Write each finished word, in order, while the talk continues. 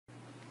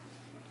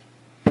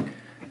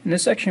In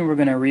this section we're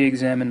going to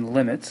re-examine the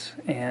limits,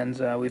 and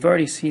we've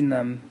already seen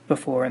them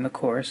before in the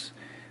course,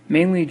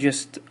 mainly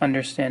just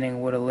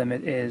understanding what a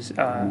limit is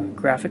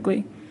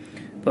graphically,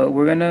 but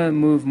we're going to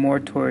move more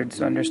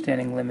towards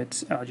understanding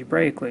limits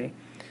algebraically.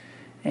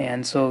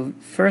 And so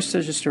first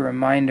is just a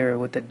reminder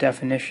what the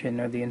definition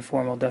or the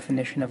informal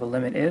definition of a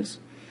limit is.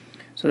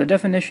 So the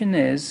definition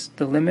is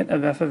the limit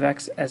of f of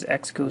x as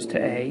x goes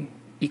to a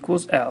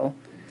equals L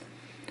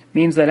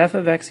means that f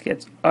of x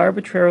gets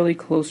arbitrarily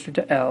closer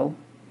to L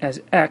as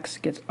x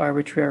gets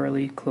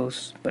arbitrarily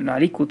close but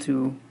not equal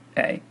to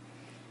a.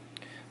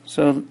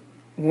 So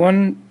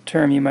one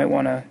term we might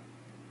want to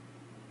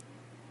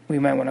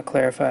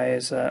clarify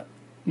is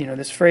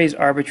this phrase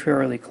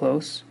arbitrarily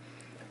close,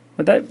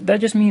 but that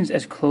just means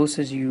as close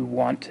as you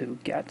want to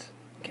get.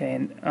 Okay,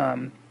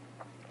 and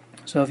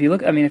so if you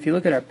look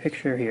at our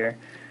picture here,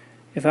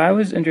 if I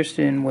was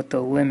interested in what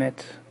the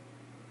limit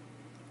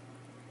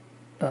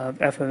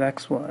of f of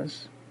x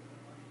was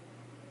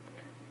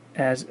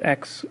as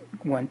x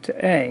went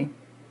to a,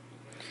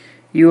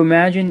 you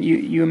imagine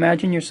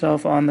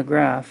yourself on the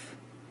graph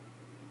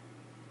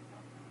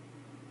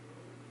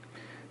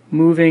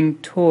moving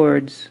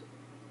towards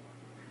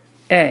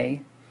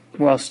a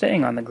while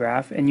staying on the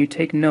graph, and you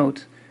take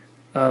note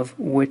of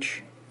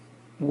which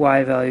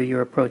y value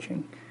you're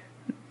approaching.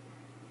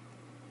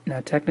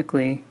 Now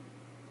technically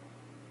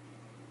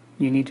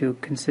you need to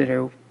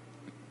consider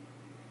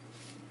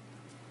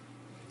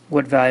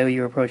what value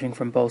you're approaching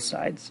from both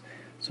sides.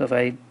 So if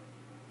I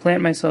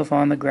plant myself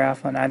on the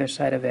graph on either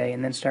side of A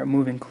and then start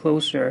moving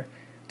closer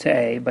to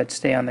A but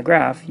stay on the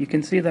graph, you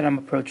can see that I'm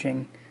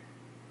approaching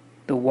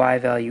the y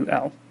value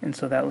L, and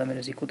so that limit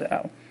is equal to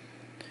L.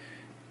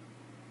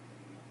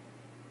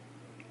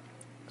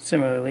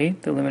 Similarly,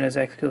 the limit as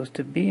x goes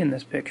to b in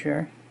this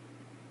picture,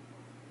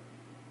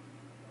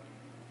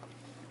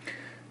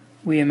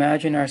 we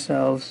imagine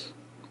ourselves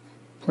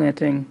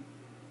planting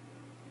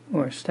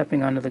or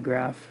stepping onto the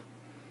graph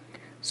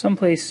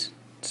someplace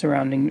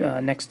surrounding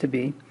next to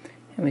b,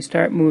 and we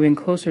start moving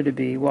closer to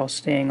b while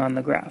staying on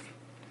the graph.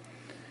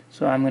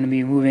 So I'm going to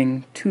be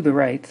moving to the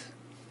right,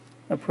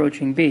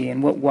 approaching b,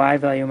 and what y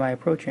value am I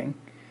approaching?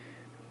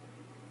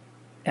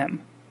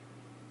 M.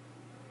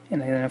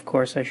 And then of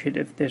course I should,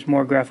 if there's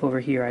more graph over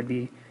here, I'd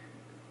be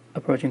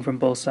approaching from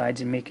both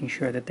sides and making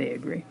sure that they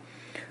agree.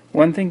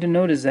 One thing to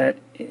note is that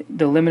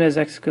the limit as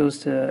x goes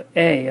to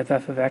a of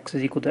f of x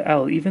is equal to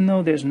L, even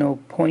though there's no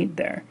point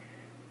there,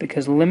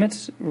 because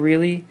limits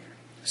really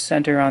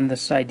center on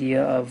this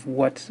idea of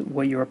what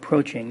you're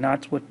approaching,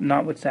 not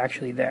what's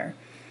actually there.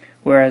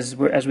 Whereas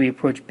as we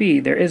approach b,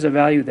 there is a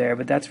value there,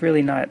 but that's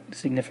really not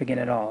significant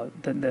at all.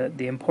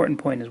 The important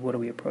point is, what are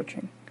we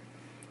approaching?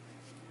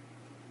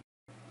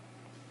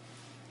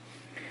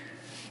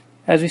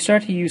 As we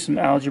start to use some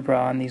algebra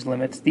on these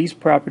limits, these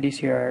properties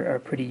here are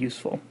pretty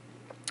useful.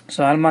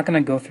 So I'm not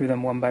going to go through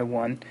them one by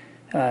one.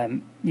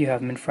 You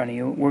have them in front of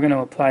you. We're going to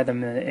apply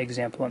them in an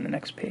example on the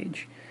next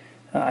page.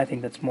 I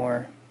think that's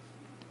more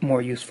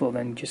useful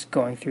than just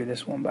going through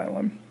this one by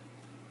one.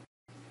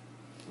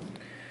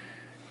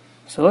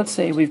 So let's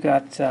say we've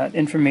got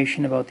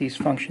information about these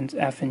functions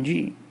f and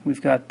g.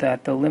 We've got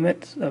that the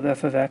limit of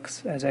f of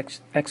x as x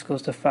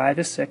goes to 5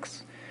 is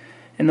 6,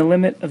 and the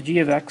limit of g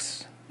of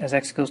x as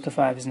x goes to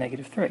 5 is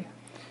negative 3.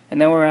 And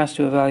then we're asked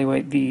to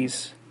evaluate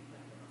these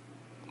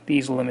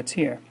limits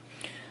here.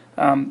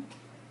 I'm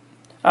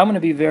going to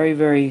be very,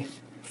 very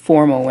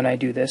formal when I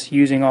do this,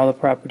 using all the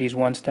properties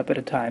one step at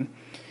a time.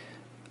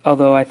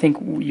 Although I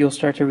think you'll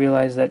start to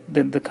realize that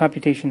the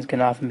computations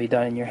can often be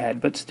done in your head,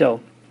 but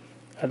still,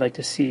 I'd like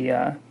to see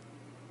the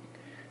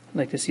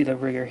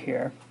rigor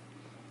here.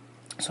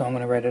 So I'm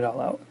going to write it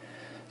all out.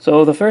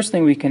 So the first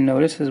thing we can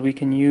notice is we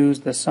can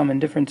use the sum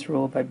and difference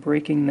rule by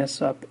breaking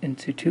this up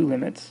into two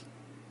limits.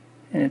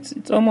 And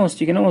it's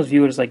almost, you can almost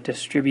view it as like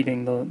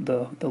distributing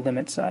the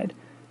limit side,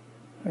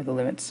 or the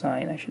limit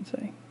sign, I should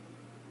say.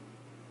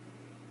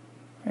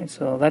 All right,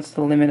 so that's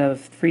the limit of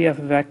 3f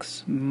of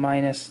x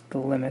minus the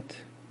limit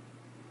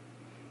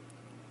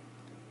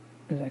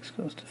as x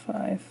goes to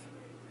 5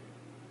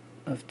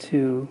 of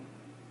 2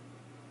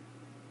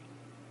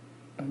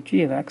 of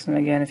g of x. And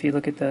again, if you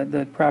look at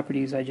the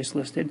properties I just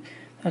listed,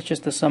 that's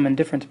just the sum and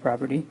difference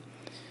property.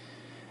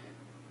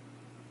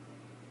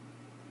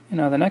 And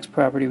now the next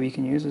property we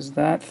can use is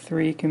that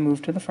 3 can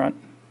move to the front,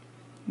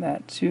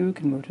 that 2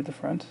 can move to the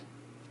front,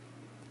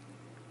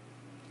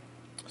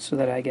 so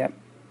that I get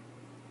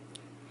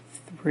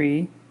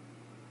 3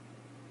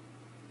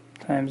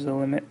 times the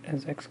limit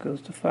as x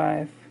goes to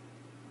 5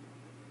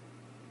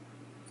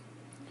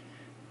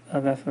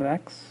 of f of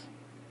x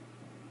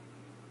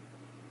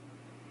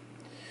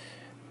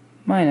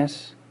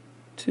minus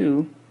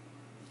 2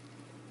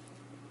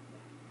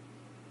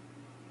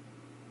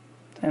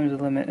 times the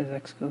limit as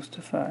x goes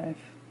to 5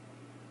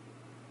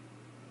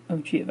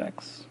 of g of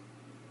x.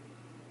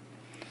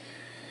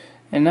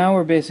 And now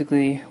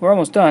we're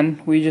almost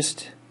done. We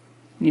just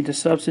need to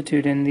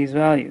substitute in these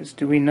values.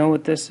 Do we know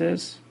what this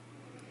is?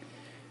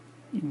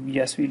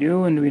 Yes, we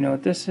do. And do we know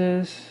what this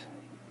is?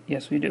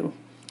 Yes, we do.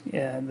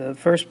 Yeah, the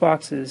first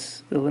box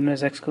is the limit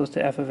as x goes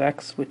to f of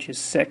x, which is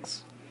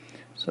 6.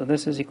 So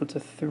this is equal to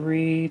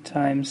 3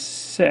 times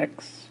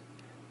 6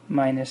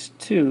 minus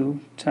 2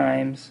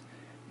 times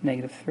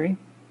negative 3,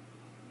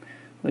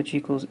 which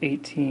equals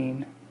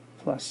 18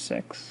 plus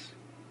 6,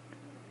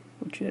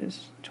 which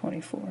is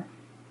 24.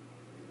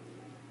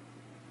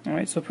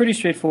 Alright, so pretty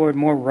straightforward,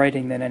 more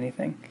writing than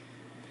anything.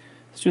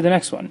 Let's do the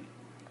next one.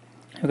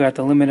 I've got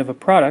the limit of a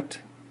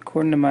product.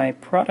 According to my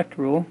product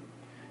rule,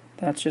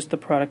 that's just the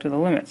product of the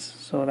limits.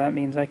 So that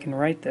means I can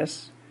write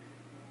this.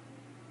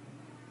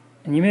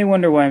 And you may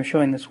wonder why I'm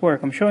showing this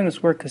work. I'm showing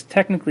this work because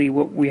technically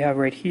what we have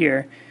right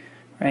here,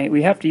 right,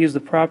 we have to use the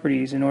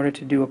properties in order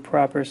to do a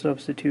proper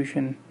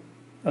substitution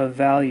of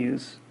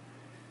values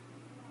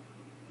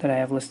that I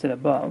have listed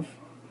above.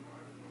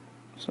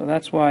 So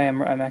that's why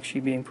I'm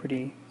actually being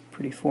pretty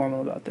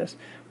formal about this.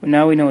 But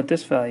now we know what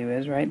this value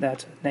is, right?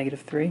 That's a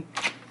negative 3.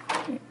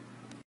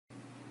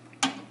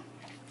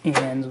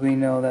 And we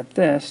know that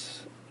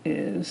this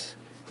is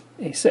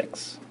a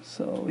 6.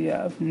 So we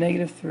have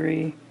negative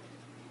 3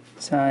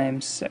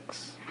 times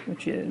 6,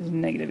 which is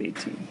negative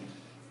 18.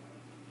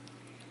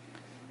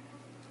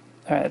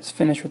 Alright, let's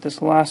finish with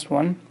this last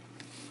one.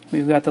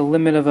 We've got the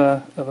limit of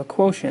a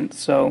quotient,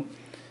 so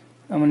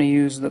I'm going to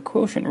use the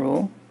quotient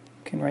rule.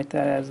 You can write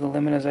that as the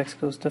limit as x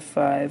goes to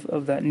 5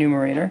 of that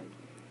numerator,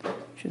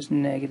 which is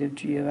negative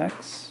g of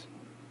x,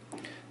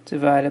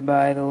 divided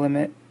by the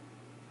limit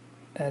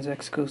as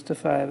x goes to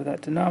 5 of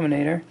that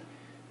denominator,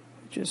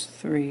 which is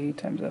 3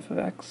 times f of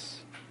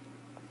x.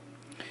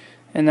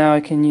 And now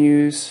I can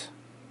use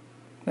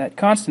that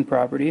constant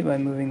property by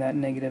moving that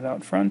negative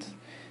out front,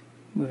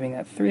 moving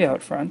that 3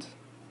 out front,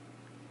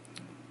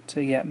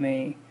 to get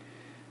me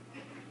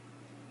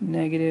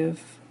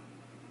negative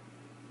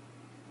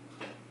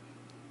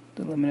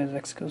the limit as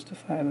x goes to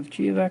 5 of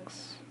g of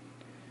x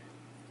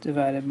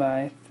divided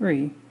by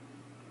 3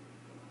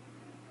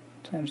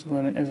 times the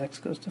limit as x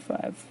goes to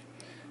 5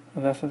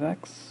 of f of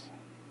x.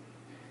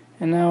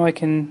 And now I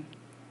can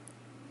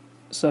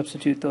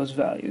substitute those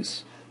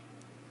values.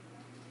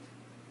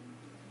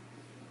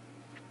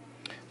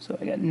 So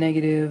I got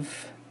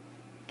negative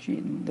g,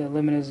 the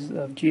limit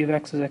of g of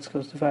x as x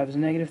goes to 5 is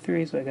negative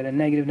 3, so I got a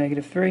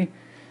negative 3,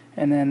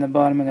 and then the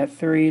bottom I got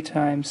 3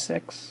 times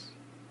 6,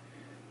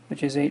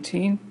 which is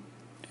 18.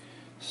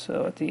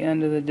 So at the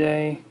end of the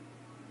day,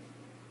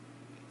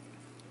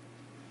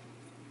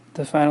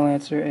 the final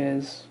answer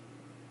is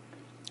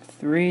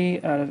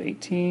 3 out of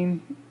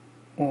 18,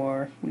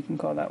 or we can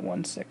call that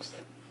 1/6.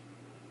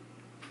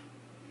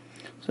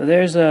 So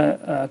there's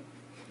a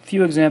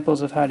few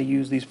examples of how to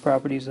use these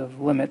properties of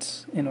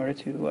limits in order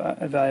to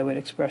evaluate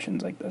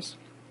expressions like this.